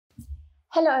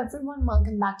Hello everyone,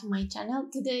 welcome back to my channel.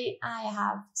 Today I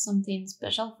have something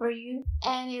special for you,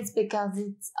 and it's because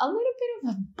it's a little bit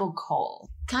of a book haul.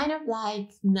 Kind of like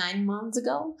 9 months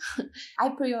ago,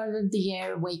 I pre-ordered the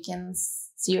Air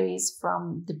Awakens series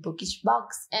from the Bookish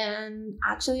Box, and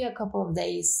actually a couple of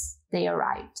days they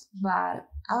arrived, but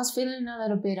I was feeling a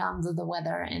little bit under the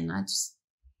weather and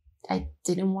I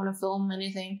didn't want to film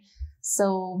anything,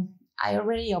 so I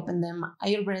already opened them,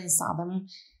 I already saw them.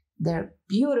 They're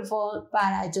beautiful, but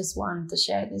I just wanted to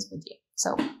share this with you.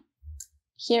 So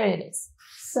here it is.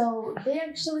 So they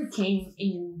actually came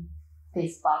in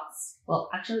this box.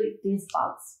 Well, actually this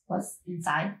box was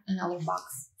inside another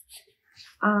box.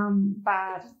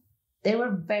 But they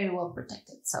were very well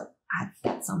protected. So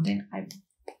that's something I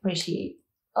appreciate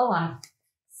a lot.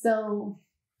 So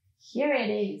here it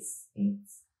is.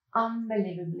 It's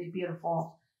unbelievably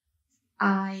beautiful.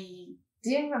 I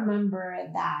didn't remember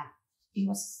that it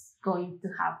was going to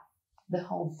have the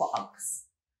whole box.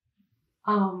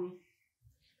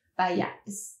 But yeah,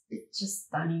 it's just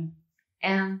stunning.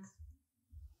 And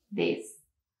this,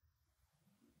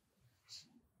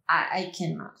 I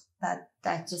cannot.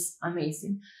 That's just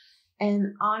amazing.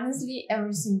 And honestly,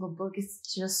 every single book is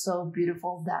just so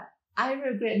beautiful that I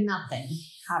regret nothing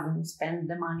having spent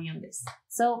the money on this.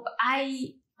 So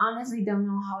I honestly don't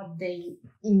know how they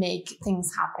make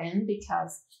things happen,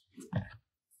 because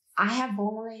I have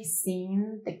only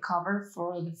seen the cover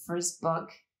for the first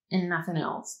book and nothing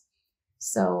else.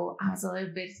 So I was a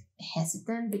little bit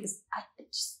hesitant because I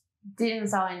just didn't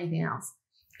saw anything else.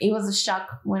 It was a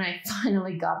shock when I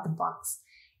finally got the box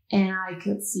and I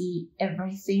could see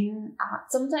everything.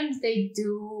 Sometimes they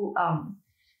do a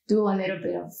little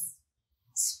bit of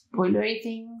spoilery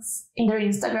things in their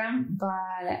Instagram,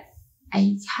 but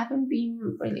I haven't been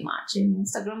really much in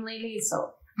Instagram lately,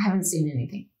 so I haven't seen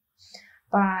anything.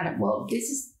 But, well, this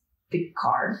is the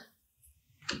card.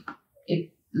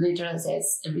 It literally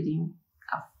says everything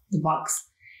of the box.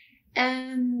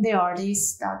 And the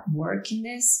artists that work in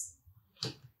this.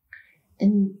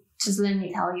 And just let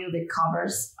me tell you, the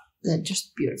covers, they're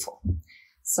just beautiful.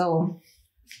 So,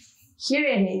 here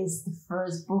it is, the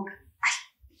first book.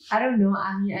 I don't know,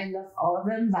 I mean, I love all of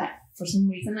them, but for some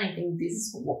reason, I think this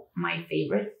is my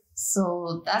favorite.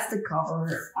 So, that's the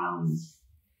cover.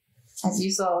 As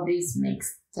you saw, this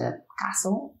makes the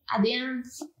castle at the end,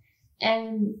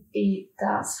 and it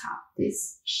does have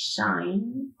this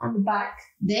shine on the back.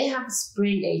 They have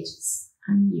sprayed edges.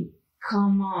 I mean,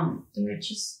 come on, they're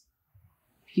just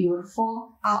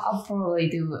beautiful. I'll probably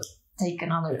take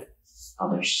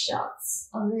other shots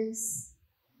of this,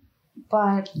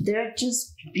 but they're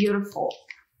just beautiful.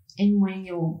 And when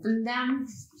you open them,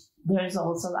 there's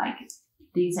also like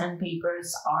these end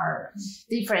papers are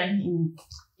different in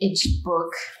each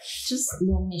book. Just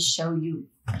let me show you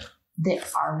the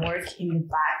artwork in the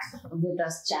back of the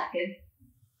dust jacket.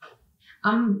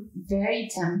 I'm very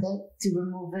tempted to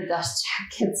remove the dust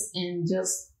jackets and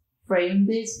just frame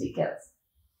this, because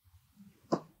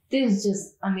this is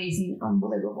just amazing,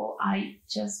 unbelievable. I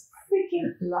just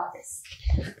freaking love this.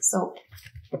 So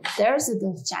there's a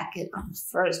dust jacket on the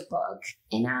first book,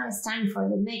 and now it's time for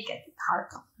the naked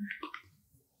hardcover.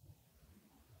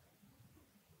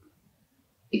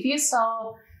 If you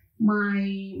saw my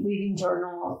reading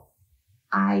journal,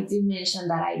 I did mention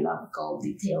that I love gold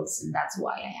details, and that's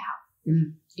why I have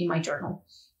them in my journal.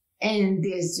 And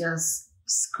this just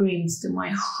screams to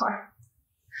my heart.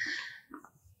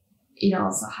 It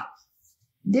also has.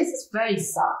 This is very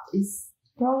soft. It's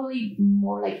probably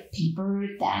more like paper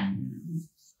than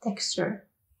texture.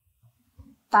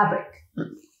 Fabric.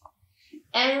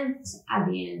 And at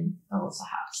the end, it also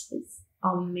has this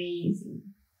amazing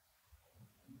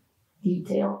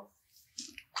detail,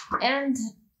 and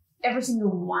every single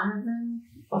one of them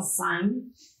was signed,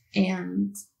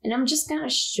 and I'm just gonna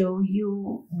show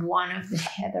you one of the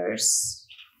headers.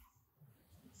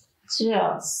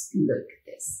 Just look at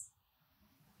this.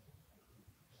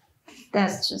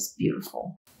 That's just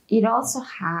beautiful. It also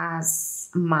has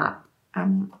a map.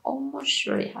 I'm almost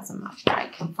sure it has a map, but I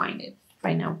can't find it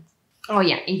right now. Oh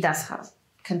yeah, it does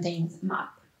contains a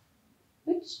map,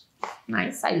 which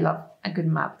nice. I love a good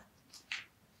map.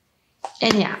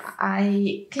 And yeah,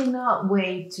 I cannot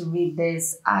wait to read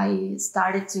this. I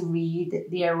started to read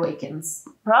The Air Awakens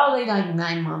probably like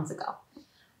 9 months ago.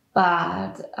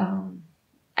 But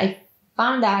I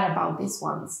found out about this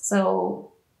one.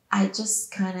 So I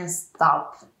just kind of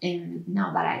stopped. And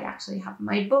now that I actually have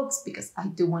my books, because I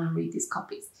do want to read these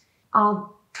copies,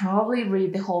 I'll probably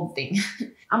read the whole thing.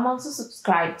 I'm also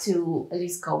subscribed to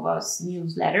Elise Kova's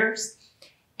newsletters.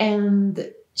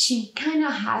 And she kind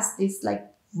of has this like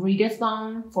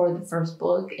readathon for the first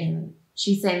book, and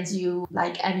she sends you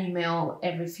like an email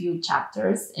every few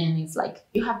chapters, and it's like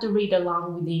you have to read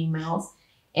along with the emails.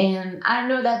 And I don't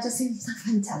know, that just seems a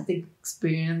fantastic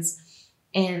experience.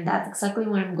 And that's exactly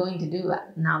what I'm going to do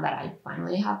now that I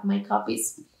finally have my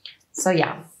copies. So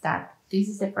yeah, this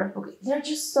is the first book. They're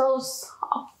just so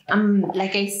soft.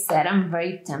 Like I said, I'm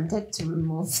very tempted to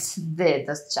remove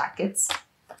those jackets.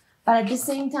 But at the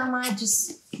same time, I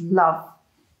just love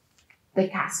the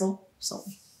castle.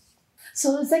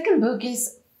 So the second book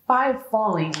is Fire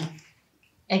Falling.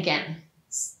 Again,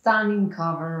 stunning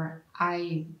cover.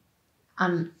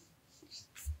 I'm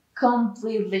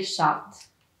completely shocked.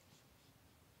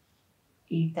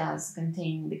 It does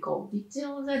contain the gold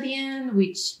details at the end,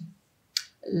 which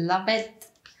love it.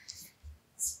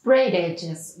 Sprayed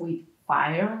edges with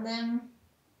fire on them.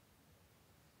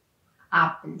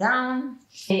 Up and down.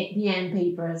 The end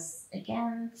papers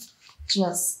again,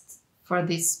 just for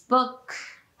this book.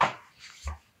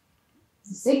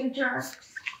 The signature.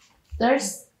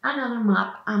 There's another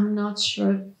map. I'm not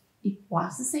sure if it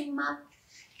was the same map.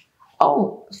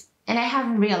 Oh, and I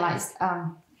haven't realized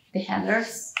the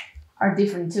headers are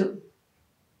different too.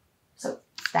 So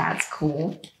that's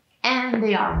cool. And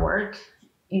the artwork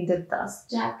in the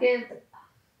dust jacket.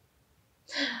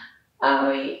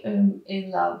 I am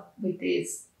in love with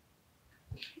this.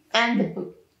 And the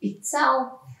book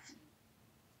itself.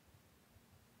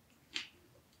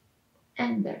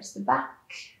 And there's the back.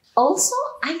 Also,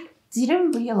 I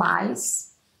didn't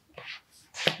realize,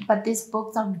 but these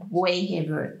books are way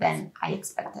heavier than I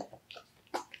expected.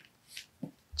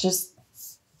 Just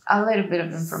a little bit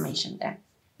of information there.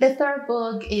 The third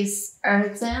book is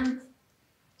Earth's End.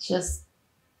 Just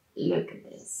look at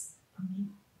this. I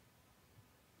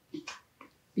mean,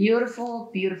 beautiful,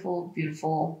 beautiful,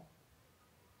 beautiful.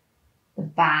 The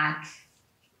back,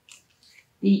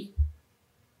 the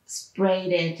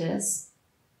sprayed edges.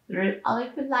 They're a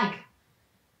little bit like,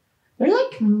 they're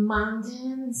like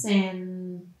mountains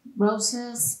and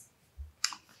roses.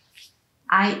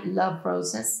 I love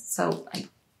roses, so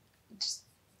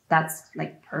that's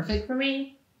like perfect for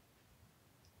me.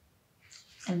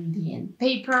 And the end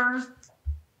paper,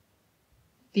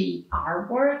 the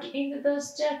artwork in the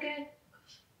dust jacket.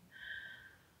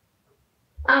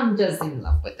 I'm just in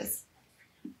love with this.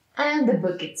 And the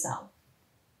book itself.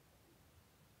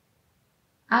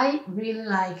 I really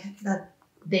like that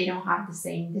they don't have the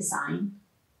same design.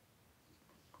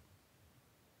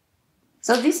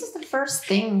 So this is the first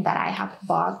thing that I have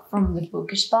bought from the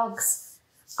Bookish Box.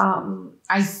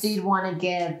 I did want to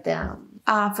get them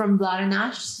from Blood and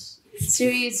Ash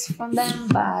series from them,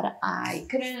 but I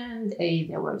couldn't. They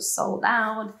were sold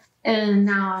out. And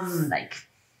now I'm like,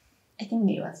 I think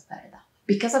it was better though.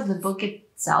 Because of the book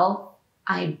itself,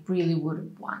 I really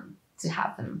would want to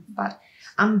have them. But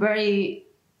I'm very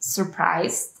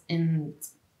surprised, and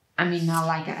I mean, not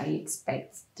like I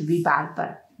expect to be bad,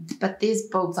 but these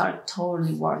books are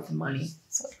totally worth the money.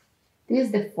 So this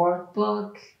is the fourth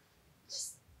book.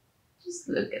 Just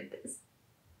look at this.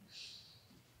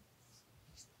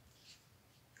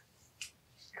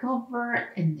 Cover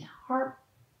and the heart,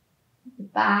 the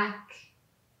back.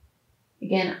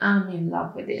 Again, I'm in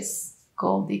love with this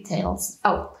gold details.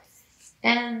 Oh,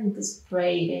 and the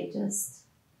sprayed edges.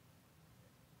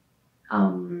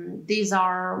 These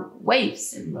are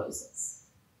waves and roses.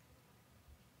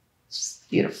 Just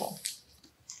beautiful.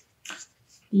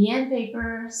 The end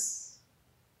papers.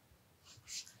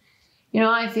 You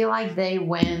know, I feel like they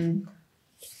went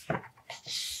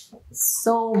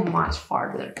so much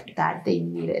farther that they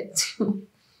needed to.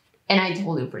 And I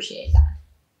totally appreciate that.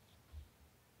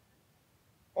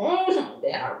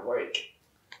 The artwork.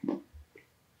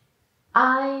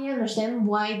 I understand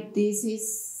why this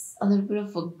is a little bit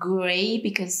of a gray,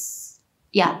 because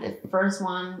yeah, the first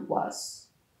one was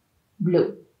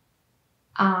blue.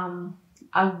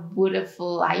 I would have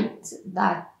liked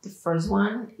that the first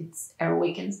one, it's Air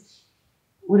Awakens,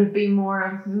 would have been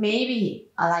more maybe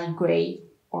a light gray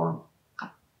or a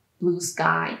blue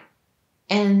sky,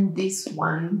 and this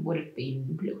one would have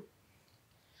been blue.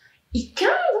 It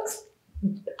kind of looks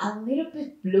a little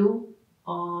bit blue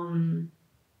on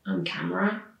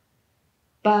camera,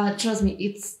 but trust me,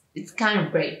 it's kind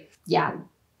of gray. Yeah,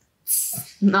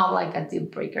 it's not like a deal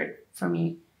breaker for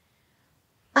me.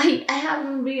 I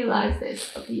haven't realized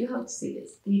this. Okay, you have to see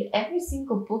this. Did every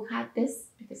single book have this?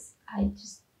 Because I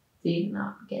just did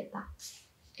not get that.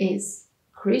 It's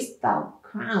crystal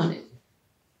crowned.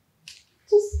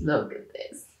 Just look at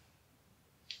this.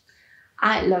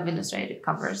 I love illustrated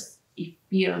covers. If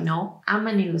you don't know, I'm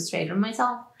an illustrator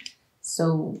myself.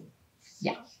 So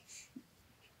yeah.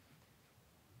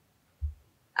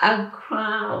 A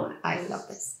crown. I love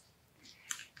this.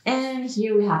 And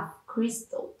here we have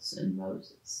crystals and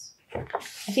roses.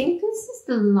 I think this is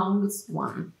the longest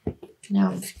one.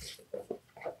 No.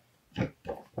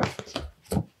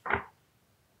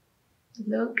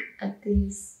 Look at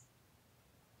this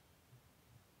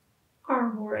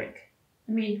artwork.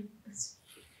 I mean,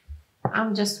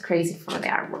 I'm just crazy for the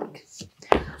artwork.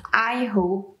 I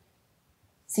hope,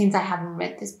 since I haven't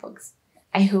read these books,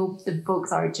 I hope the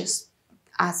books are just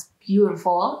as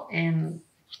beautiful and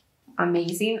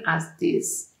amazing as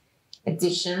these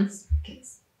editions.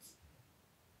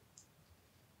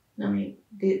 I mean,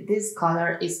 this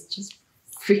color is just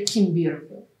freaking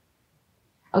beautiful.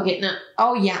 Okay, now,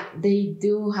 oh yeah, they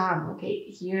do have, okay,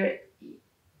 here,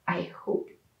 I hope,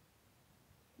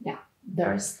 yeah,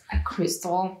 there's a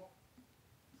crystal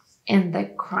and the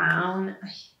crown.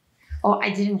 Oh,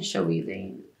 I didn't show you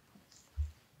the,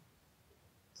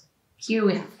 here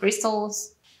we have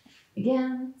crystals,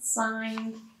 again,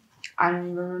 signed. I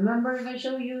don't even remember if I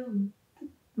show you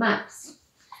maps.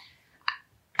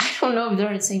 I don't know if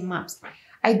they're the same maps.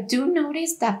 I do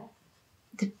notice that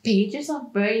the pages are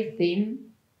very thin.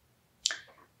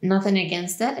 Nothing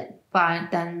against it, but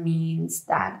that means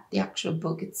that the actual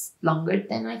book is longer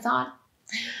than I thought.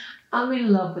 I'm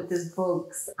in love with these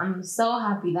books. I'm so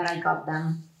happy that I got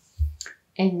them.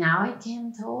 And now I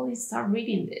can totally start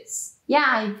reading this. Yeah,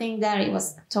 I think that it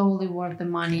was totally worth the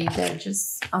money. They're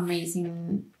just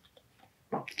amazing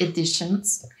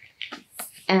editions.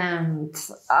 And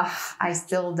I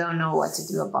still don't know what to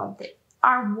do about the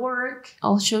artwork.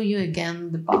 I'll show you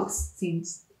again the box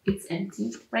since it's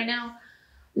empty right now.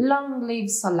 Long Live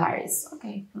Solaris.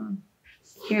 Okay,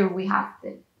 here we have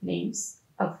the names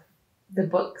of the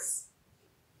books.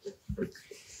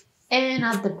 And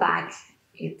at the back,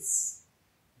 it's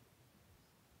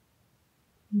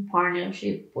in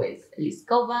partnership with Elise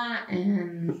Kova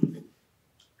and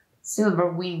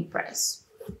Silver Wing Press.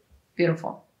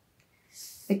 Beautiful.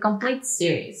 The complete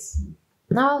series.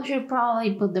 Now I should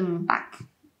probably put them back.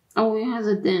 Oh, it has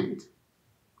a dent.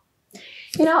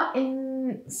 You know,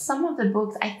 in some of the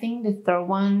books, I think the third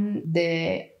one,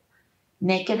 the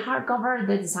naked hardcover,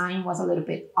 the design was a little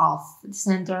bit off the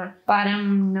center, but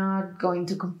I'm not going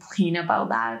to complain about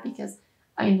that because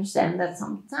I understand that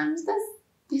sometimes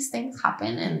these things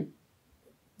happen and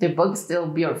the book's still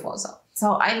beautiful.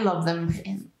 So I love them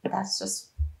and that's just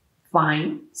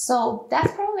fine. So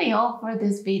that's probably all for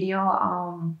this video.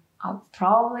 I'll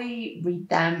probably read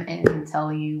them and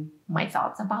tell you my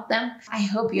thoughts about them. I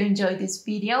hope you enjoyed this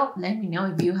video. Let me know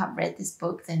if you have read these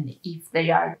books and if they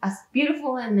are as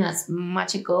beautiful and as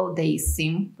magical they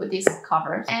seem with this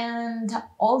cover. And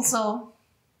also,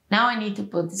 now I need to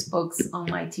put these books on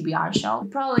my TBR shelf. You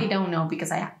probably don't know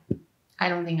because I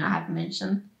don't think I have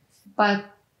mentioned, but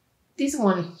this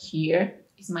one here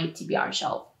is my TBR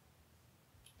shelf.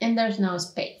 And there's no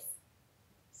space.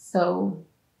 So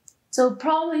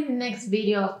probably the next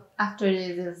video after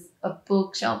this is a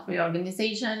bookshelf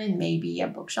reorganization and maybe a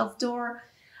bookshelf tour.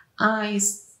 I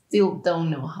still don't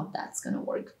know how that's gonna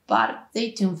work, but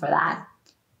stay tuned for that.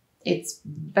 It's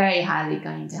very highly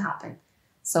going to happen.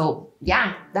 So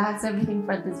yeah, that's everything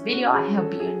for this video. I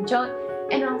hope you enjoyed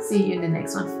and I'll see you in the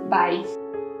next one. Bye.